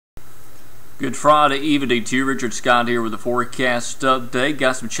Good Friday evening to you. Richard Scott here with the forecast update.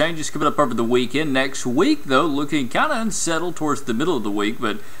 Got some changes coming up over the weekend. Next week, though, looking kind of unsettled towards the middle of the week,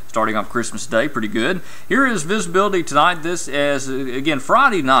 but starting off Christmas Day, pretty good. Here is visibility tonight. This is, again,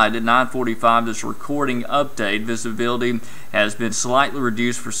 Friday night at 9:45. This recording update. Visibility has been slightly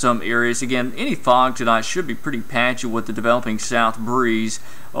reduced for some areas. Again, any fog tonight should be pretty patchy with the developing south breeze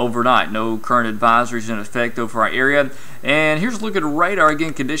overnight. No current advisories in effect over our area. And here's a look at radar.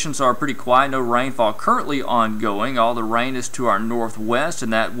 Again, conditions are pretty quiet. No rainfall currently ongoing. All the rain is to our northwest,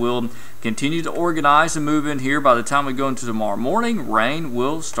 and that will continue to organize and move in here. By the time we go into tomorrow morning, rain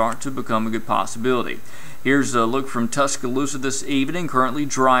will start to become a good possibility. Here's a look from Tuscaloosa this evening. Currently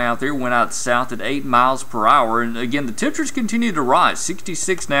dry out there. Went out south at 8 miles per hour. And again, the temperatures continue to rise.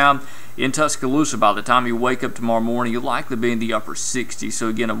 66 now in Tuscaloosa. By the time you wake up tomorrow morning, you'll likely be in the upper 60s. So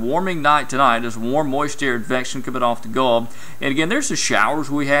again, a warming night tonight. There's warm, moist air advection coming off the Gulf. And again, there's the showers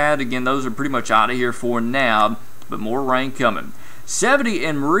we had. Again, those are pretty much out of here for now, but more rain coming. 70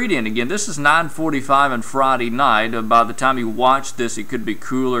 in Meridian. Again, this is 9:45 on Friday night. By the time you watch this, it could be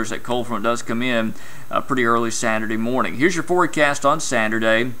cooler as that cold front does come in pretty early Saturday morning. Here's your forecast on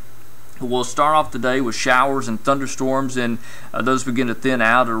Saturday. We'll start off the day with showers and thunderstorms, and those begin to thin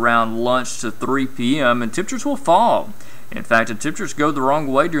out around lunch to 3 p.m., and temperatures will fall. In fact, the temperatures go the wrong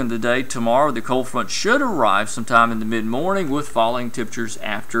way during the day. Tomorrow, the cold front should arrive sometime in the mid-morning with falling temperatures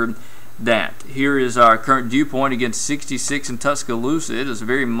after that. Here is our current dew point, again 66 in Tuscaloosa. It is a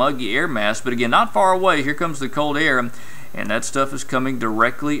very muggy air mass, but again, not far away. Here comes the cold air, and that stuff is coming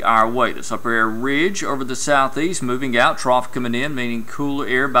directly our way. This upper air ridge over the southeast moving out, trough coming in, meaning cooler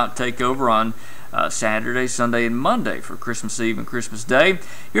air about to take over on Saturday, Sunday, and Monday for Christmas Eve and Christmas Day.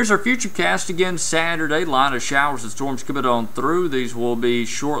 Here's our future cast again Saturday. Line of showers and storms coming on through. These will be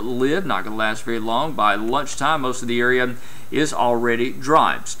short-lived, not going to last very long. By lunchtime, most of the area is already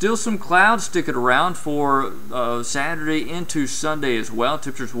dry. Still some clouds sticking around for Saturday into Sunday as well.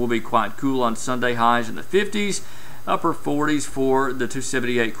 Temperatures will be quite cool on Sunday, highs in the 50s. Upper 40s for the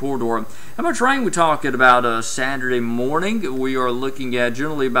 278 corridor. How much rain we talking about Saturday morning? We are looking at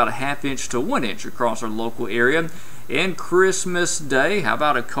generally about a ½ inch to 1 inch across our local area. And Christmas Day, how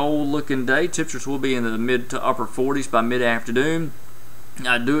about a cold looking day? Temperatures will be in the mid to upper 40s by mid-afternoon.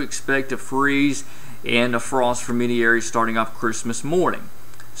 I do expect a freeze and a frost for many areas starting off Christmas morning.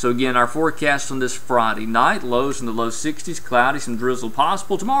 So again, our forecast on this Friday night, lows in the low 60s, cloudy, some drizzle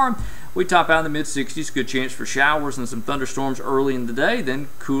possible. Tomorrow, we top out in the mid-60s, good chance for showers and some thunderstorms early in the day, then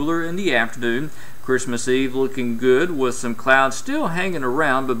cooler in the afternoon. Christmas Eve looking good with some clouds still hanging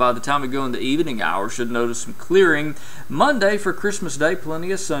around, but by the time we go in the evening hours, should notice some clearing. Monday for Christmas Day,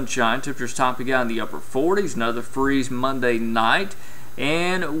 plenty of sunshine. Temperatures topping out in the upper 40s, another freeze Monday night.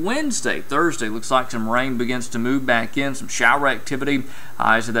 And Wednesday, Thursday, looks like some rain begins to move back in, some shower activity.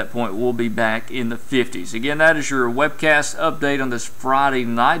 Highs at that point will be back in the 50s. Again, that is your webcast update on this Friday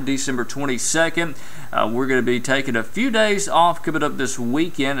night, December 22nd. We're going to be taking a few days off coming up this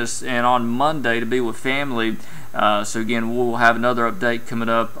weekend and on Monday to be with family. So again, we'll have another update coming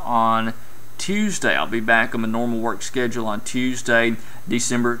up on Tuesday. I'll be back on my normal work schedule on Tuesday,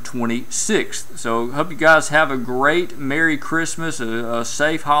 December 26th. So hope you guys have a great Merry Christmas, a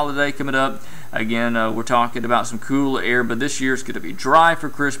safe holiday coming up. Again, we're talking about some cool air, but this year is going to be dry for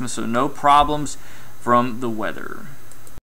Christmas, so no problems from the weather.